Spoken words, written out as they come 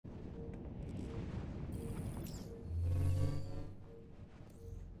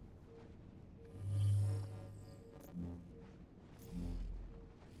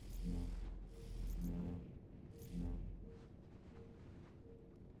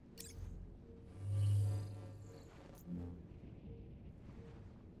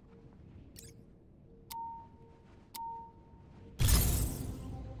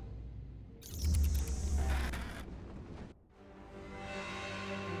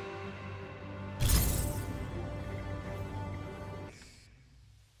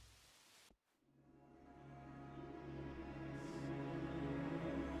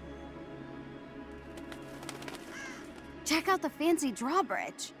Check out the fancy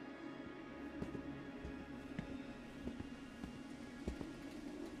drawbridge.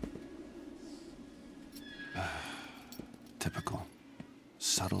 Typical.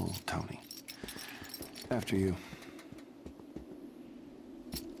 Subtle Tony. After you.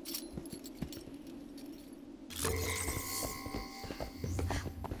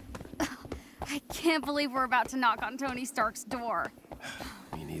 I can't believe we're about to knock on Tony Stark's door.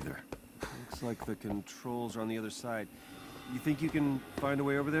 Me neither. Looks like the controls are on the other side. You think you can find a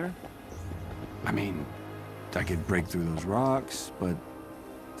way over there? I mean, I could break through those rocks, but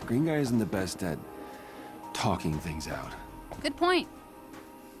the green guy isn't the best at talking things out. Good point.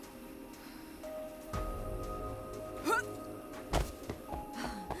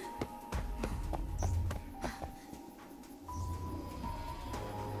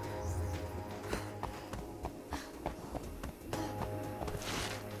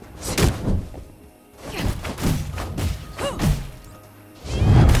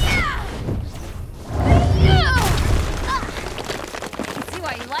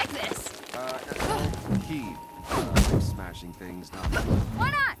 Smashing things, not...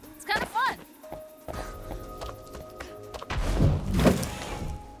 Why not? It's kind of fun.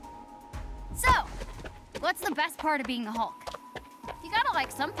 So, what's the best part of being the Hulk? You gotta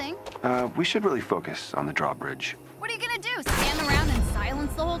like something. We should really focus on the drawbridge. What are you gonna do? Stand around in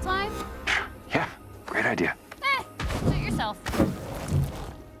silence the whole time? Yeah, great idea. Suit yourself.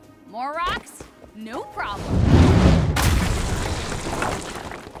 More rocks? No problem.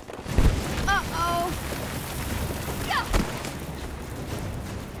 Uh-oh.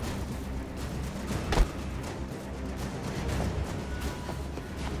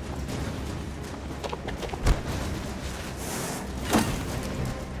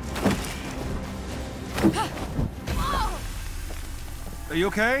 Are you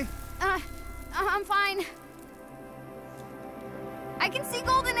okay? I'm fine. I can see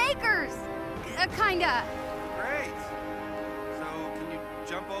Golden Acres. Kinda. Great. So, can you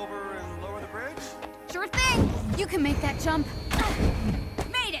jump over and lower the bridge? Sure thing. You can make that jump.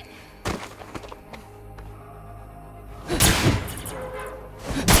 Made it.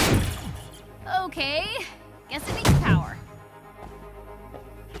 Okay. Guess it needs power.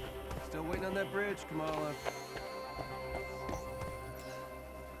 Still waiting on that bridge, Kamala.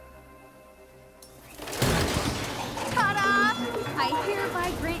 I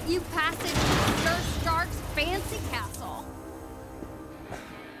hereby grant you passage to Sir Stark's fancy castle.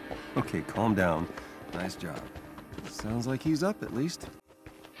 Okay, calm down. Nice job. Sounds like he's up, at least.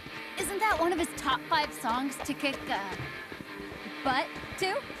 Isn't that one of his top 5 songs to kick, butt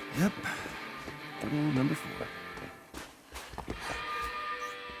to? Yep. Good old number 4.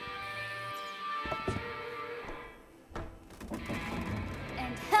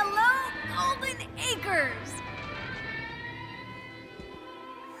 And hello, Golden Acres!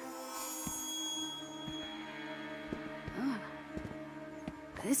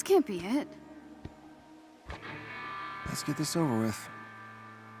 This can't be it. Let's get this over with.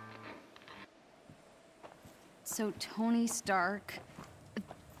 So Tony Stark,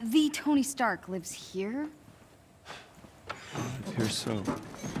 the Tony Stark, lives here? It appears so.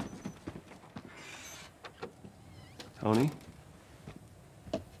 Tony?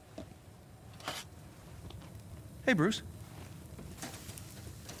 Hey, Bruce.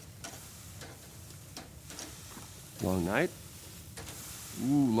 Long night?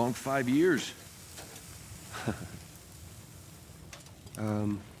 Ooh, long 5 years.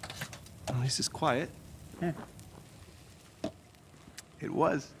 At least it's quiet. It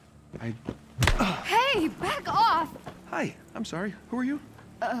was. Hey, back off! Hi, I'm sorry. Who are you?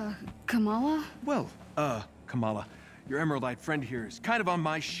 Kamala? Well, Kamala, your Emeraldite friend here is kind of on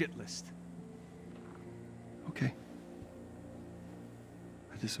my shit list. Okay.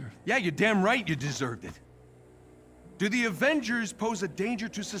 I deserve. Yeah, you're damn right you deserved it. Do the Avengers pose a danger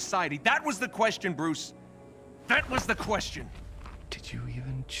to society? That was the question, Bruce. That was the question. Did you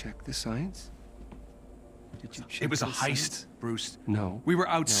even check the science? Did you check It was a the heist, science? Bruce. No. We were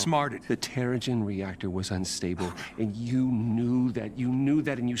outsmarted. The Terrigen reactor was unstable, and you knew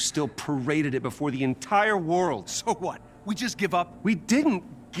that, and you still paraded it before the entire world. So what? We just give up? We didn't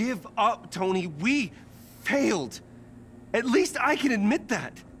give up, Tony. We failed. At least I can admit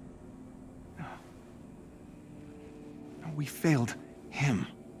that. No, we failed him.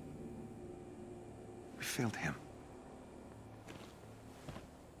 We failed him.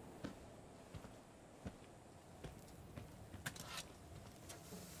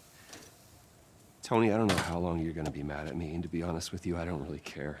 Tony, I don't know how long you're gonna be mad at me, and to be honest with you, I don't really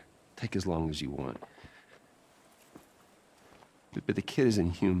care. Take as long as you want. But the kid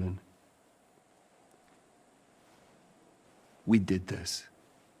isn't human. We did this.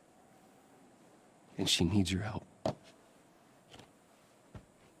 And she needs your help.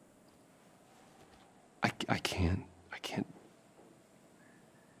 I can't.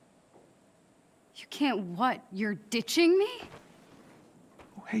 You can't what? You're ditching me?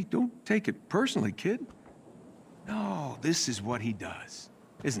 Oh, hey, don't take it personally, kid. No, this is what he does,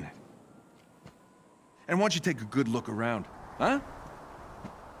 isn't it? And why don't you take a good look around, huh?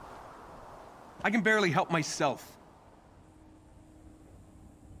 I can barely help myself.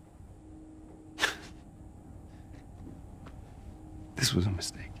 This was a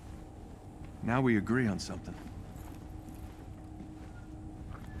mistake. Now we agree on something.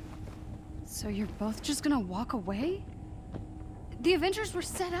 So you're both just gonna walk away? The Avengers were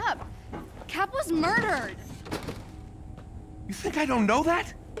set up. Cap was murdered. You think I don't know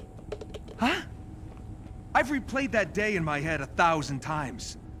that? Huh? I've replayed that day in my head 1,000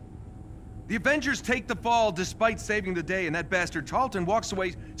 times. The Avengers take the fall despite saving the day, and that bastard Charlton walks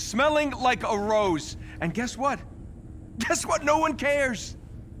away smelling like a rose. And guess what? Guess what? No one cares.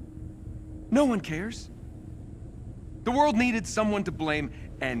 No one cares. The world needed someone to blame,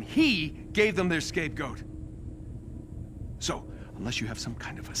 and he gave them their scapegoat. So, unless you have some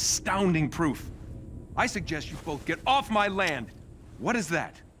kind of astounding proof, I suggest you both get off my land. What is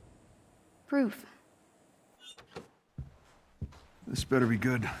that? Proof. This better be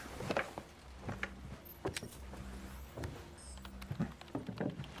good.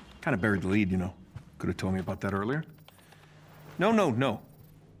 Kind of buried the lead, you know. Could have told me about that earlier. No.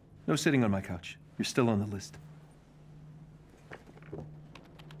 No sitting on my couch. You're still on the list.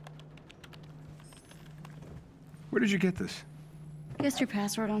 Where did you get this? Guessed your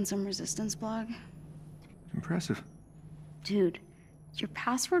password on some resistance blog? Impressive. Dude, your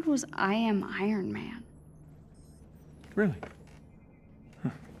password was I am Iron Man. Really? Huh.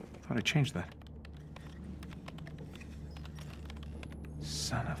 Thought I changed that.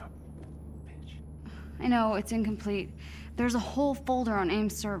 Son of a bitch. I know, it's incomplete. There's a whole folder on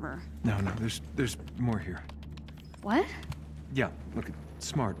AIM's server. No, there's more here. What? Yeah, look, it's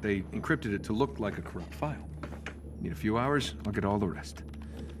smart. They encrypted it to look like a corrupt file. Need a few hours, I'll get all the rest.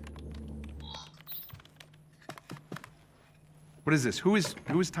 What is this? Who is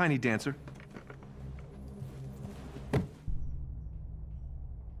Tiny Dancer?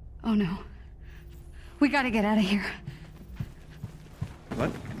 Oh no. We gotta get out of here.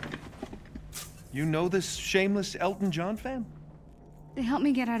 What? You know this shameless Elton John fan? They helped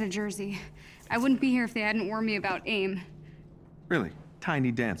me get out of Jersey. I wouldn't be here if they hadn't warned me about AIM. Really?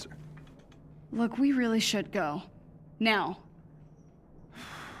 Tiny Dancer? Look, we really should go. Now.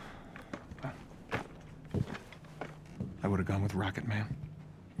 I would have gone with Rocket Man.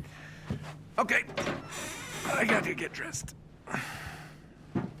 Okay. I got to get dressed.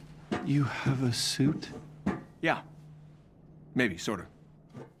 You have a suit? Yeah. Maybe, sort of.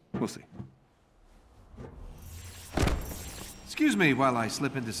 We'll see. Excuse me while I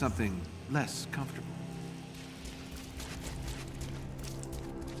slip into something less comfortable.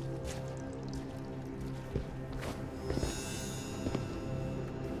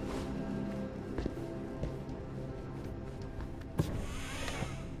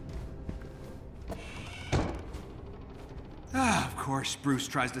 Of course, Bruce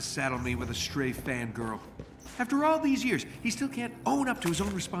tries to saddle me with a stray fangirl. After all these years, he still can't own up to his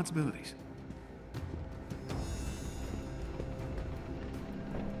own responsibilities.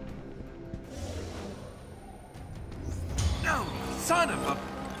 No, son of a...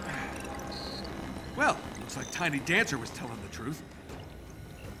 Well, looks like Tiny Dancer was telling the truth.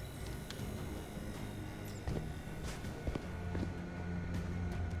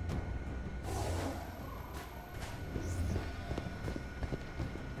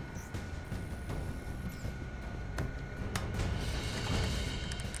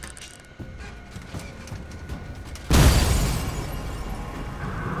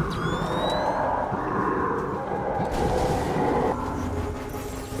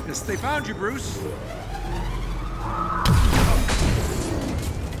 Guess they found you, Bruce.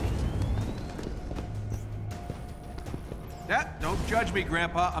 Yeah, don't judge me,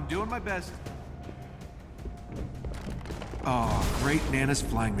 Grandpa. I'm doing my best. Oh, great Nana's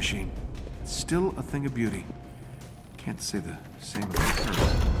flying machine. Still a thing of beauty. Can't say the same about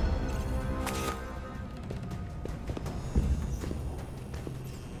her.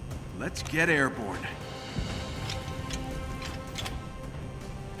 Let's get airborne.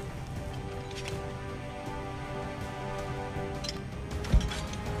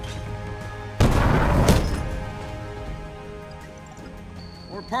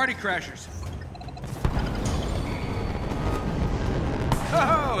 More party crashers.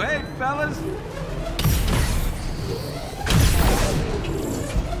 Oh, hey, fellas.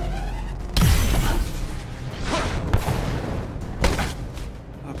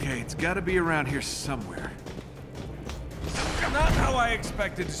 gotta be around here somewhere. Not how I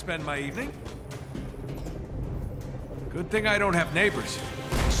expected to spend my evening. Good thing I don't have neighbors.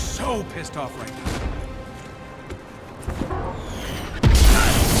 I'm so pissed off right now.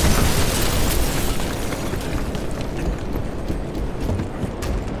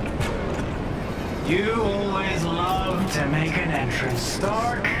 You always love to make an entrance,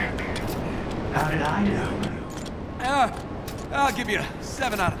 Stark. How did I do? I'll give you a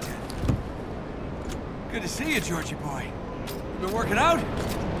 7 out of 10. Good to see you, Georgie boy. You been working out?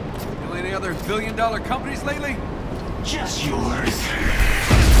 Feel any other billion-dollar companies lately? Just yours.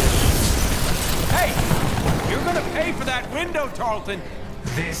 Hey! You're gonna pay for that window, Tarleton!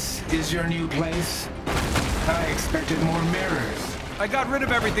 This is your new place? I expected more mirrors. I got rid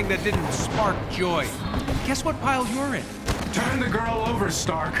of everything that didn't spark joy. Guess what pile you're in? Turn the girl over,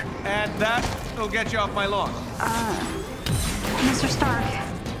 Stark. And that'll get you off my lawn. Mr. Stark.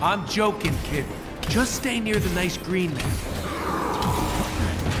 I'm joking, kid. Just stay near the nice green man.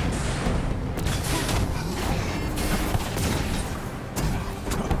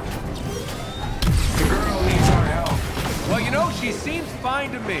 The girl needs our help. Well, you know, she seems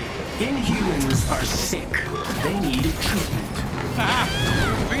fine to me. Inhumans are sick. They need treatment.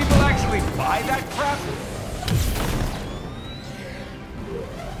 Do people actually buy that crap?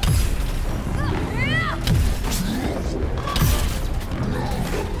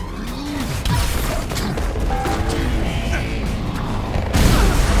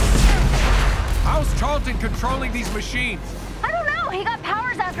 How's Tarleton controlling these machines? I don't know. He got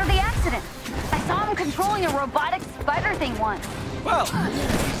powers after the accident. I saw him controlling a robotic spider thing once. Well,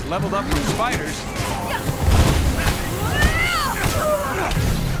 he's leveled up from spiders.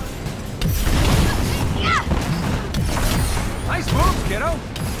 Nice move, kiddo.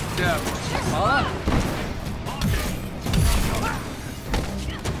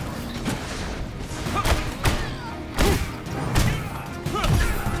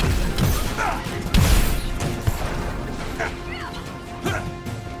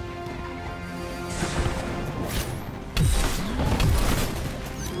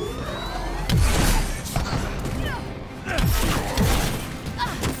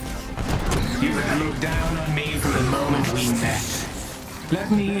 You have looked down on me from the moment we met. Let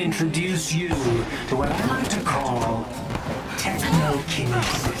me introduce you to what I like to call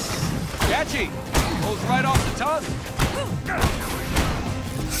technokinesis. Catchy. Pulls right off the tongue.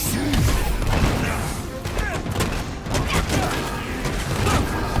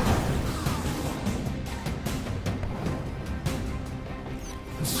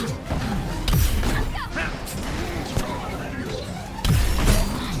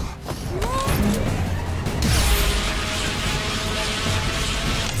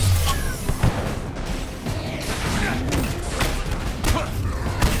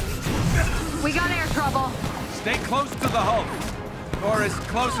 We got air trouble. Stay close to the Hulk. Or as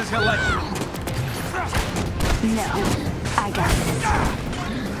close as he'll let you. No, I got this.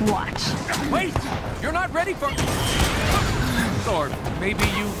 Watch. Wait! You're not ready for... Or maybe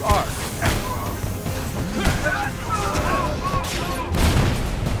you are.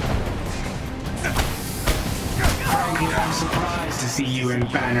 Frankly, I'm surprised to see you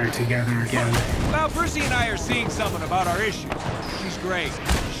and Banner together again. Well, Brucey and I are seeing something about our issues. She's great.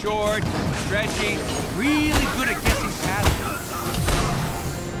 Short, stretchy, really good at guessing patterns.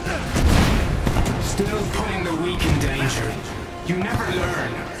 Still putting the weak in danger. You never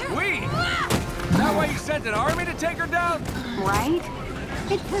learn. We? Is that why you sent an army to take her down? Right?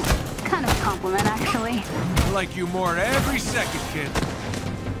 It's a kind of compliment, actually. I like you more every second, kid.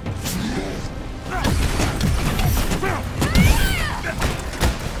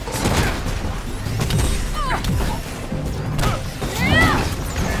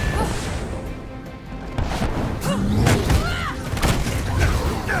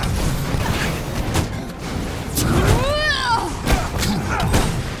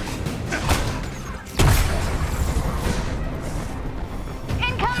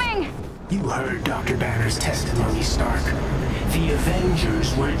 Incoming! You heard Dr. Banner's testimony, Stark. The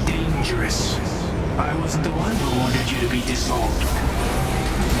Avengers were dangerous. I wasn't the one who wanted you to be dissolved.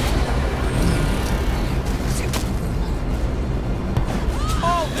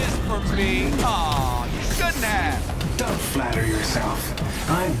 All this for me? Aw, you shouldn't have. Don't flatter yourself.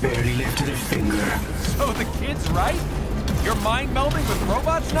 I barely lifted a finger. So the kid's right? You're mind melding with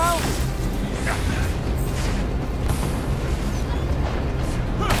robots now?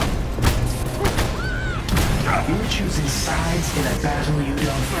 You're choosing sides in a battle you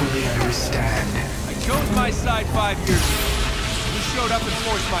don't fully understand. I chose my side 5 years ago. You showed up and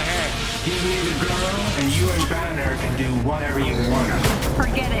forced my hand. Give me the girl, and you and Banner can do whatever you want.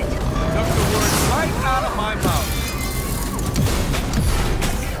 Forget it. Took the words right out of my mouth.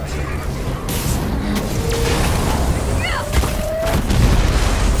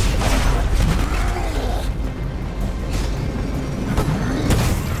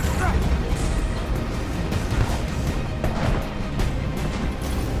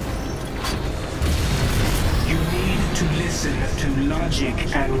 To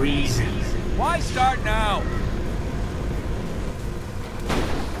logic and reason. Why start now?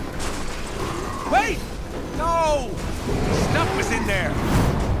 Wait! No! Stuff was in there.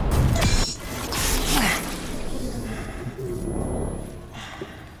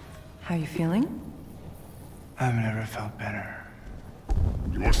 How you feeling? I've never felt better.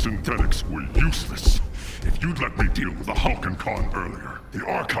 Your synthetics were useless. If you'd let me deal with the Hulk and Khan earlier, the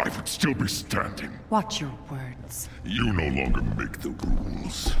archive would still be standing. Watch your words. You no longer make the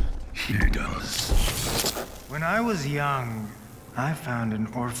rules. He does. When I was young, I found an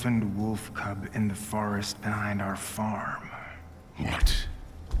orphaned wolf cub in the forest behind our farm. What?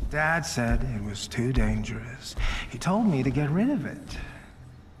 Dad said it was too dangerous. He told me to get rid of it.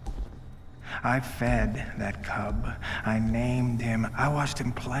 I fed that cub. I named him. I watched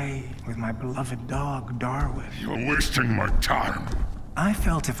him play with my beloved dog, Darwin. You're wasting my time. I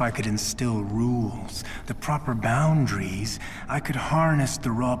felt if I could instill rules, the proper boundaries, I could harness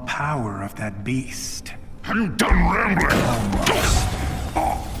the raw power of that beast. Have you done rambling?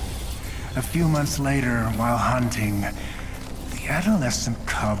 A few months later, while hunting, the adolescent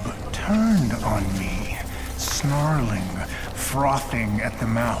cub turned on me, snarling, frothing at the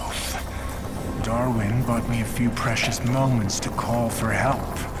mouth. Darwin bought me a few precious moments to call for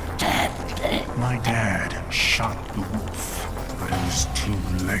help. My dad shot the wolf, but it was too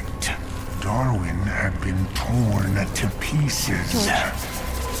late. Darwin had been torn to pieces.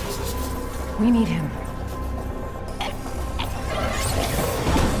 George. We need him.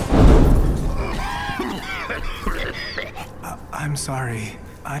 I'm sorry.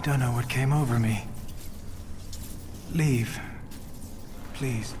 I don't know what came over me. Leave.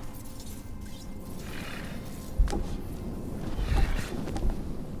 Please.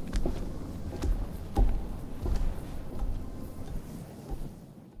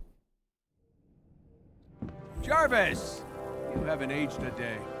 Jarvis! You haven't aged a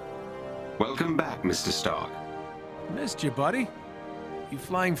day. Welcome back, Mr. Stark. Missed you, buddy. You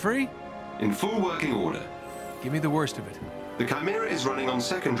flying free? In full working order. Give me the worst of it. The Chimera is running on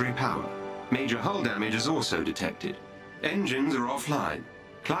secondary power. Major hull damage is also detected. Engines are offline.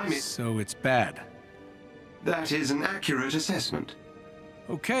 Climate... So it's bad. That is an accurate assessment.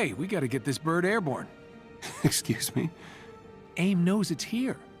 Okay, we gotta get this bird airborne. Excuse me? AIM knows it's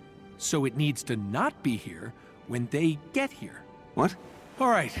here. So it needs to not be here when they get here. What? All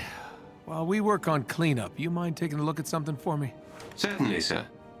right. While we work on cleanup, you mind taking a look at something for me? Certainly, sir.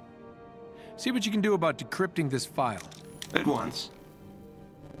 See what you can do about decrypting this file. At once.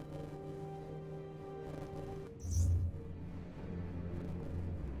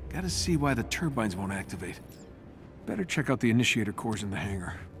 Gotta see why the turbines won't activate. Better check out the initiator cores in the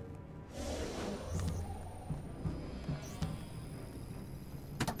hangar.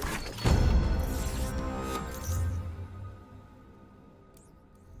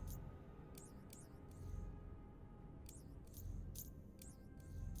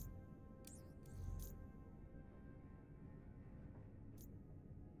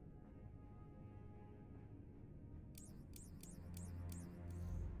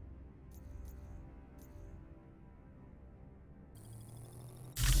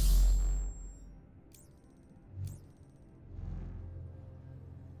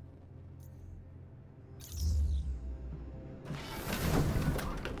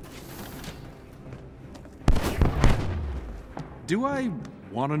 Do I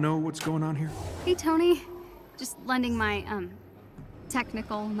want to know what's going on here? Hey, Tony. Just lending my,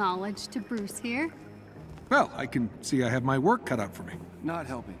 technical knowledge to Bruce here. Well, I can see I have my work cut out for me. Not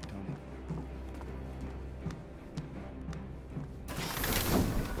helping, Tony.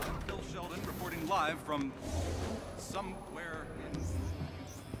 Bill Sheldon reporting live from somewhere in...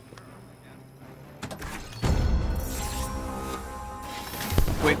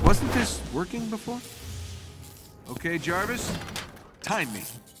 Wait, wasn't this working before? Okay, Jarvis, time me.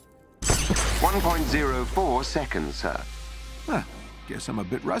 1.04 seconds, sir. Huh, guess I'm a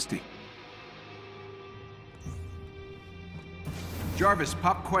bit rusty. Jarvis,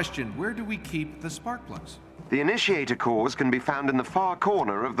 pop question. Where do we keep the spark plugs? The initiator cores can be found in the far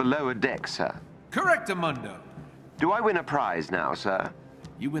corner of the lower deck, sir. Correctamundo. Do I win a prize now, sir?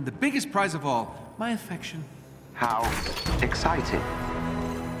 You win the biggest prize of all, my affection. How exciting.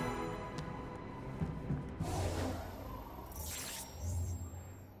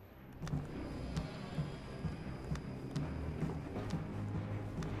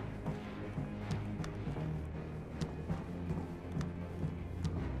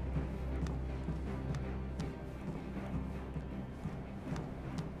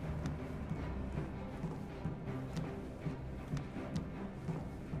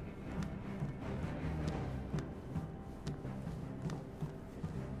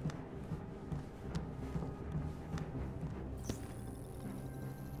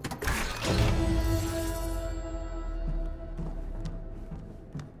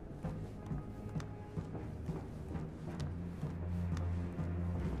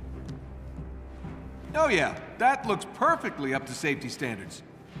 Oh yeah, that looks perfectly up to safety standards.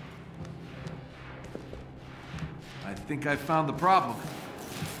 I think I found the problem.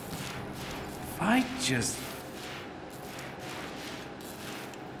 If I just...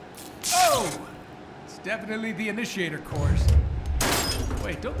 Oh! It's definitely the initiator cores.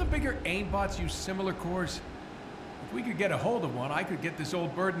 Wait, don't the bigger aimbots use similar cores? If we could get a hold of one, I could get this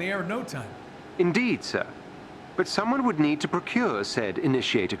old bird in the air in no time. Indeed, sir. But someone would need to procure said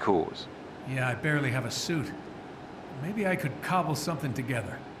initiator cores. Yeah, I barely have a suit. Maybe I could cobble something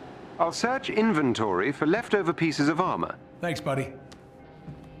together. I'll search inventory for leftover pieces of armor. Thanks, buddy.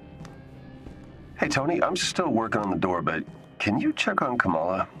 Hey, Tony, I'm still working on the door, but can you check on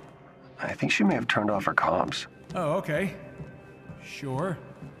Kamala? I think she may have turned off her comms. Oh, okay. Sure.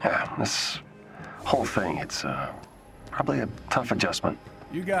 Yeah, this whole thing, it's probably a tough adjustment.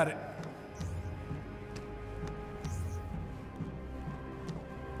 You got it.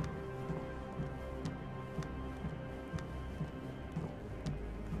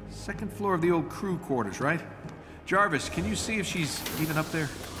 Second floor of the old crew quarters, right? Jarvis, can you see if she's even up there?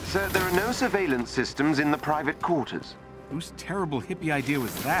 Sir, there are no surveillance systems in the private quarters. Whose terrible hippie idea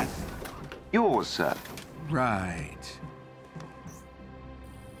was that? Yours, sir. Right.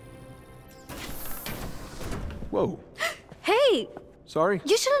 Whoa. Hey! Sorry?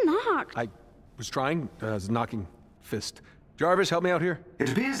 You should have knocked. I was trying. I was knocking fist. Jarvis, help me out here.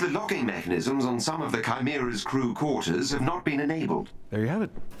 It appears the locking mechanisms on some of the Chimera's crew quarters have not been enabled. There you have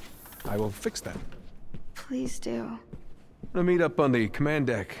it. I will fix that. Please do. I'm gonna meet up on the command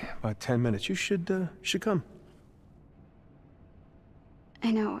deck about 10 minutes. You should come. I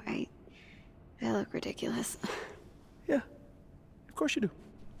know, I look ridiculous. Yeah, of course you do.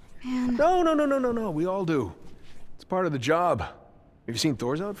 Man. No. We all do. It's part of the job. Have you seen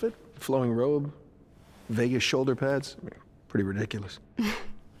Thor's outfit? Flowing robe, Vegas shoulder pads. I mean, pretty ridiculous.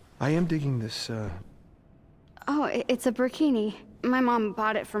 I am digging this, Oh, it's a burkini. My mom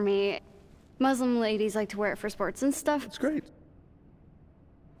bought it for me. Muslim ladies like to wear it for sports and stuff. It's great.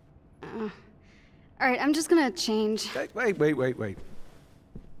 All right, I'm just gonna change. Wait.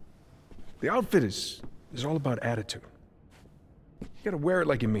 The outfit is all about attitude. You gotta wear it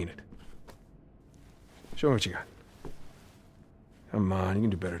like you mean it. Show me what you got. Come on, you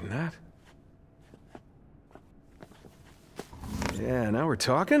can do better than that. Yeah, now we're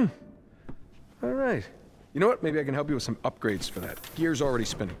talking. All right. You know what? Maybe I can help you with some upgrades for that. Gear's already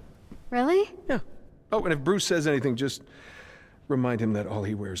spinning. Really? Yeah. Oh, and if Bruce says anything, just remind him that all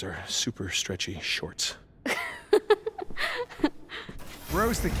he wears are super stretchy shorts.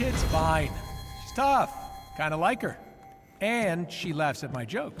 Rose the kid's fine. She's tough. Kinda like her. And she laughs at my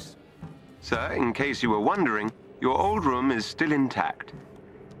jokes. Sir, in case you were wondering, your old room is still intact.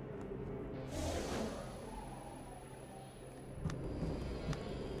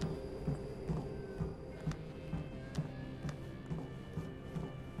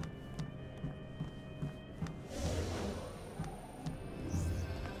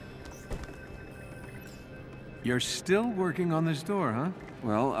 You're still working on this door, huh?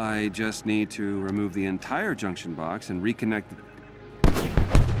 Well, I just need to remove the entire junction box and reconnect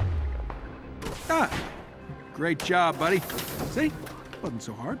Ah! Great job, buddy. See? Wasn't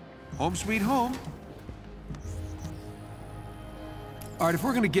so hard. Home sweet home. All right, if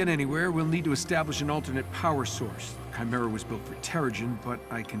we're gonna get anywhere, we'll need to establish an alternate power source. Chimera was built for Terrigen, but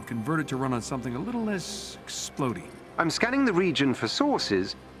I can convert it to run on something a little less explodey. I'm scanning the region for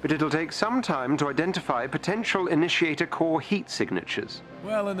sources, but it'll take some time to identify potential initiator core heat signatures.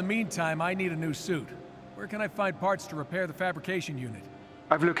 Well, in the meantime, I need a new suit. Where can I find parts to repair the fabrication unit?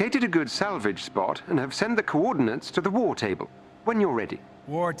 I've located a good salvage spot and have sent the coordinates to the war table. When you're ready.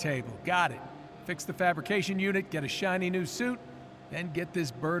 War table, got it. Fix the fabrication unit, get a shiny new suit, then get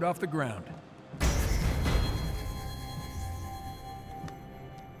this bird off the ground.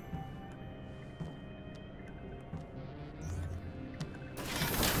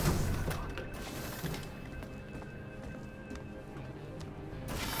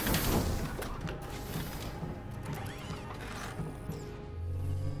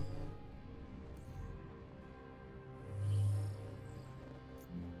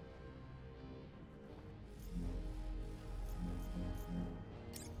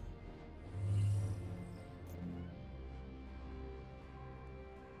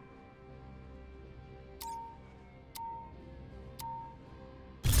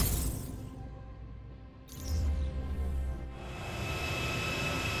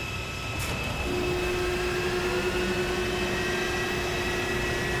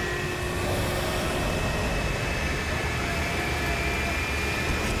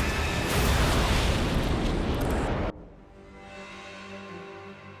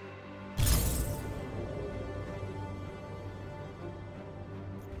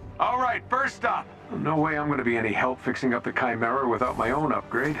 All right, first up. No way I'm gonna be any help fixing up the Chimera without my own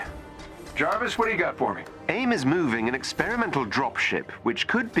upgrade. Jarvis, what do you got for me? AIM is moving an experimental dropship, which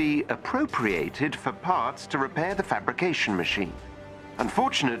could be appropriated for parts to repair the fabrication machine.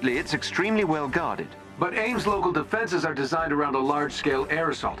 Unfortunately, it's extremely well guarded. But AIM's local defenses are designed around a large-scale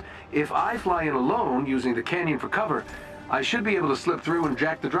air assault. If I fly in alone, using the canyon for cover, I should be able to slip through and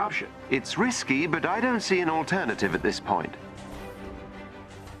jack the dropship. It's risky, but I don't see an alternative at this point.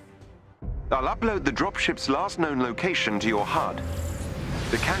 I'll upload the dropship's last known location to your HUD.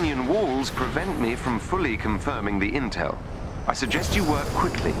 The canyon walls prevent me from fully confirming the intel. I suggest you work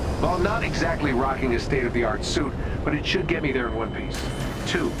quickly. Well, not exactly rocking a state-of-the-art suit, but it should get me there in one piece.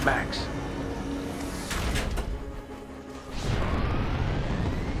 2, max.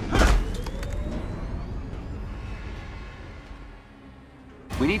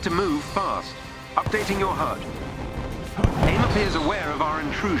 We need to move fast. Updating your HUD. AIM appears aware of our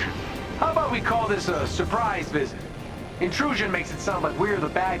intrusion. How about we call this a surprise visit? Intrusion makes it sound like we're the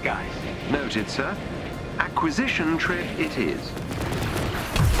bad guys. Noted, sir. Acquisition trip it is.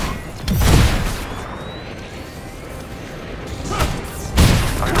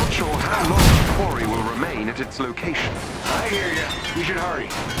 I'm not sure how long the quarry will remain at its location. I hear you. We should hurry.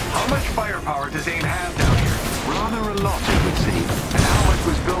 How much firepower does AIM have down here? Rather a lot, it would seem. And how much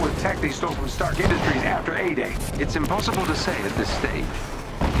was built with tech they stole from Stark Industries after A-Day? It's impossible to say at this stage.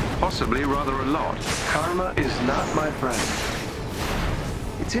 Possibly rather a lot. Karma is not my friend.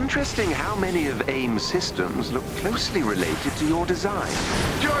 It's interesting how many of AIM's systems look closely related to your design.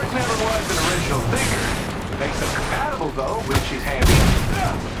 George never was an original thinker. Makes them compatible, though, which is handy.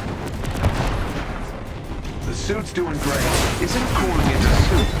 The suit's doing great. Isn't calling it a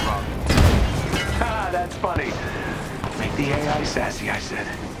suit problem? Ha, that's funny. Make the AI sassy, I said.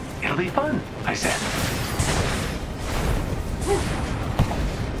 It'll be fun, I said.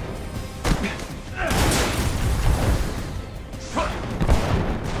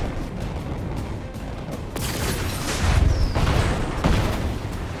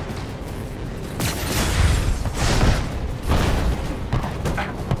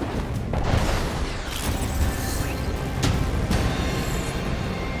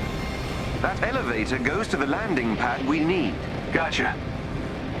 That elevator goes to the landing pad we need. Gotcha.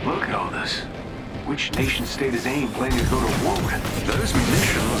 Look at all this. Which nation-state is AIM planning to go to war with? Those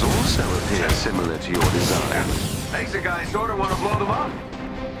munitions also appear similar to your design. Makes a guy sort of want to blow them up.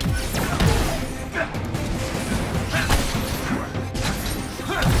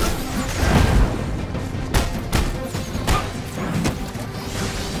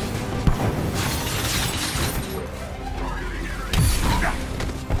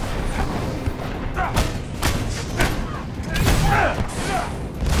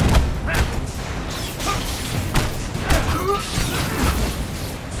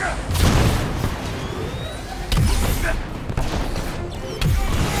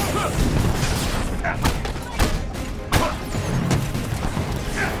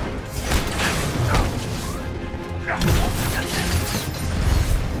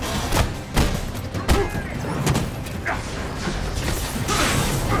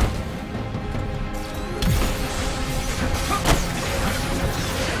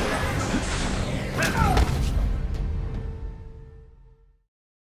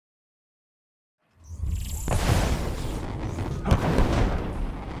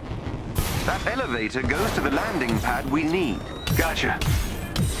 That elevator goes to the landing pad we need. Gotcha.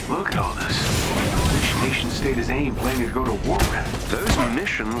 Look at all this. Which nation-state is AIM planning to go to war with? Those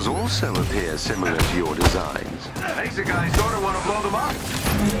munitions also appear similar to your designs. Makes a guy sort of want to blow them up.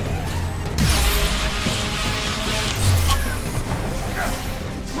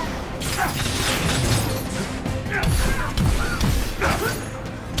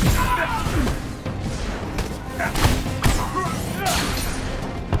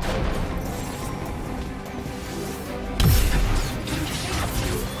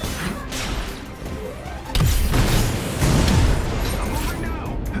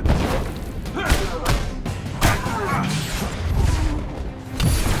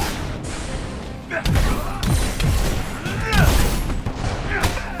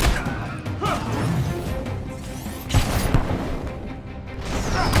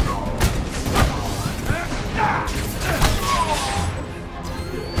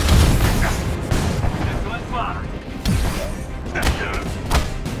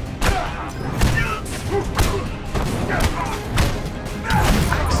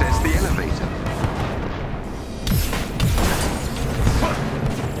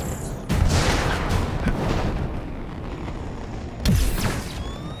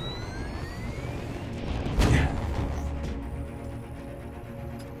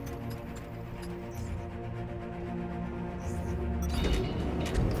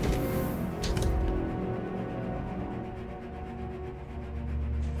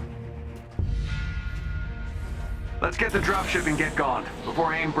 Let's get the dropship and get gone,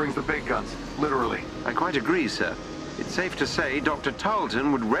 before AIM brings the big guns. Literally. I quite agree, sir. It's safe to say Dr.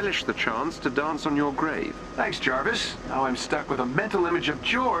 Tarleton would relish the chance to dance on your grave. Thanks, Jarvis. Now I'm stuck with a mental image of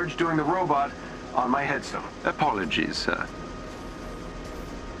George doing the robot on my headstone. Apologies, sir.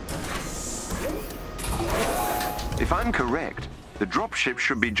 If I'm correct, the dropship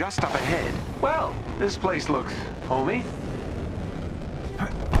should be just up ahead. Well, this place looks homey.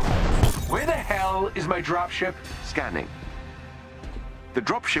 Where the hell is my dropship? Scanning. The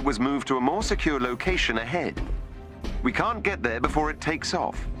dropship was moved to a more secure location ahead. We can't get there before it takes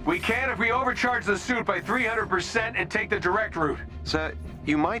off. We can if we overcharge the suit by 300% and take the direct route. Sir,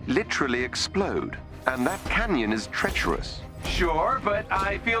 you might literally explode, and that canyon is treacherous. Sure, but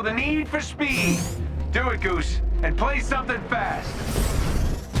I feel the need for speed. Do it, Goose, and play something fast.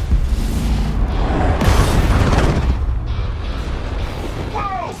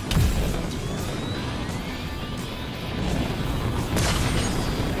 Whoa!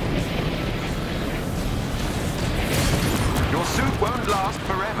 Your suit won't last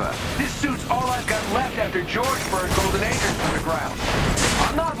forever. This suit's all I've got left after George burned Golden Acres to the ground.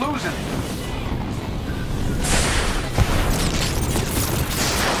 I'm not losing.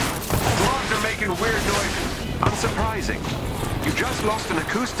 Gloves are making weird noises. Unsurprising. You just lost an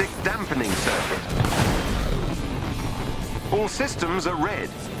acoustic dampening circuit. All systems are red.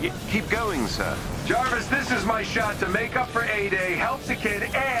 Keep going, sir. Jarvis, this is my shot to make up for A-Day, help the kid,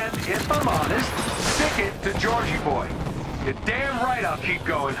 and, if I'm honest, stick it to Georgie boy. You're damn right I'll keep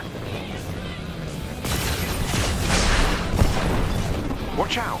going.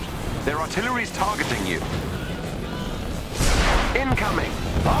 Watch out. Their artillery's targeting you. Incoming.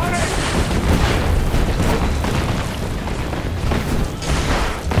 On it!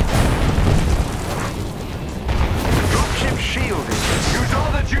 Dropship shielded. Use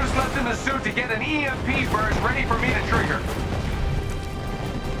all the juice left in the suit to get an EMP burst ready for me to trigger.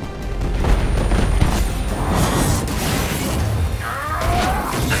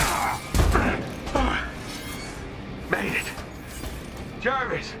 Made it.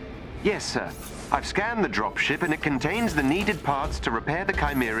 Jarvis. Yes, sir. I've scanned the dropship and it contains the needed parts to repair the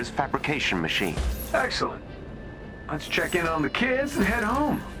Chimera's fabrication machine. Excellent. Let's check in on the kids and head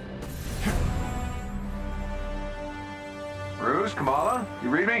home. Bruce, Kamala, you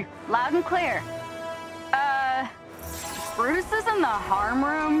read me? Loud and clear. Bruce is in the harm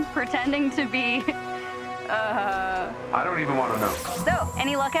room pretending to be, I don't even want to know. So,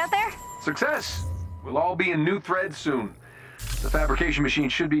 any luck out there? Success. We'll all be in new threads soon. The fabrication machine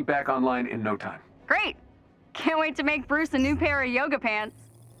should be back online in no time. Great. Can't wait to make Bruce a new pair of yoga pants.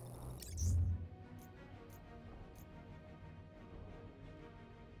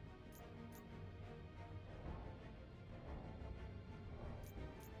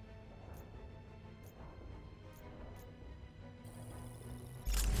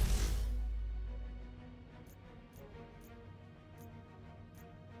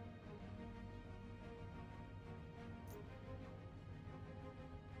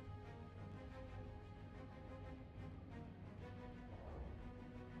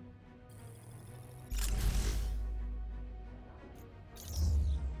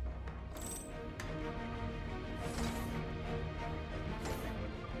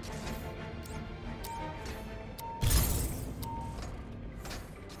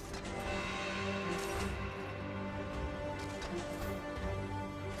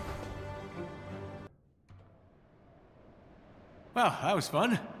 Well, that was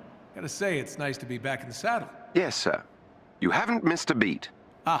fun. Gotta say, it's nice to be back in the saddle. Yes, sir. You haven't missed a beat.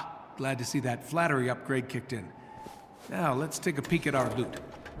 Ah, glad to see that flattery upgrade kicked in. Now, let's take a peek at our loot.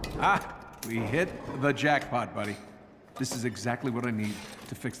 Ah, we hit the jackpot, buddy. This is exactly what I need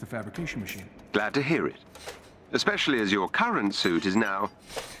to fix the fabrication machine. Glad to hear it. Especially as your current suit is now,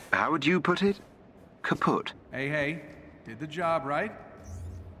 how would you put it? Kaput. Hey, did the job, right?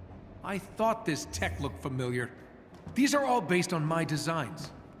 I thought this tech looked familiar. These are all based on my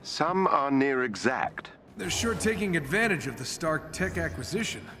designs. Some are near exact. They're sure taking advantage of the Stark tech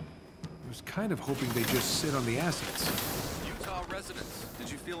acquisition. I was kind of hoping they'd just sit on the assets. Utah residents, did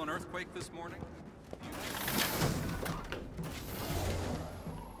you feel an earthquake this morning?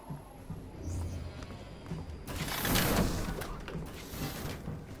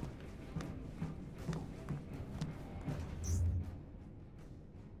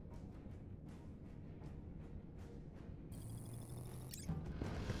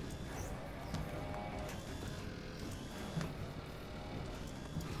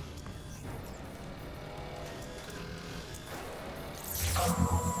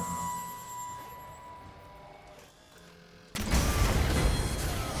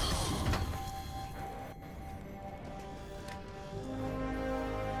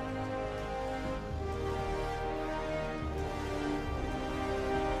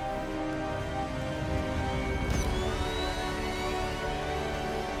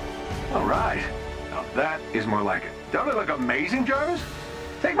 All right. Now that is more like it. Don't it look amazing, Jarvis?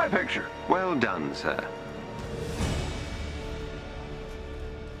 Take my picture. Well done, sir.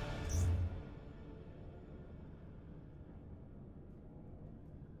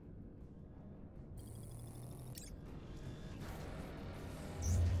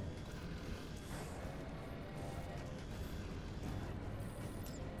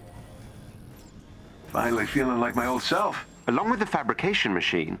 Finally feeling like my old self. Along with the fabrication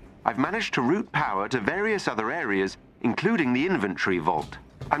machine, I've managed to route power to various other areas, including the inventory vault.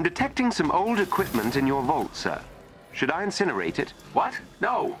 I'm detecting some old equipment in your vault, sir. Should I incinerate it? What?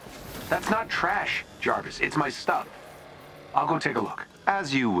 No. That's not trash, Jarvis. It's my stuff. I'll go take a look.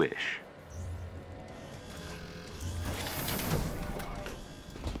 As you wish.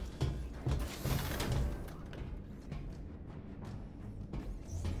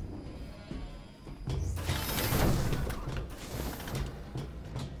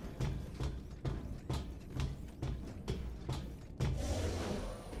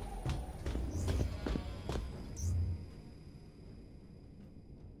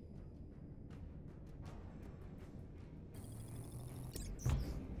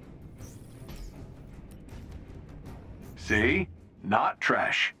 See? Not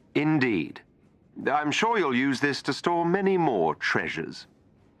trash. Indeed. I'm sure you'll use this to store many more treasures.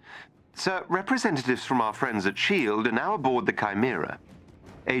 Sir, representatives from our friends at S.H.I.E.L.D. are now aboard the Chimera.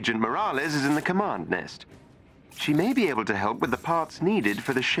 Agent Morales is in the command nest. She may be able to help with the parts needed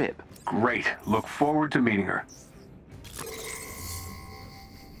for the ship. Great. Look forward to meeting her.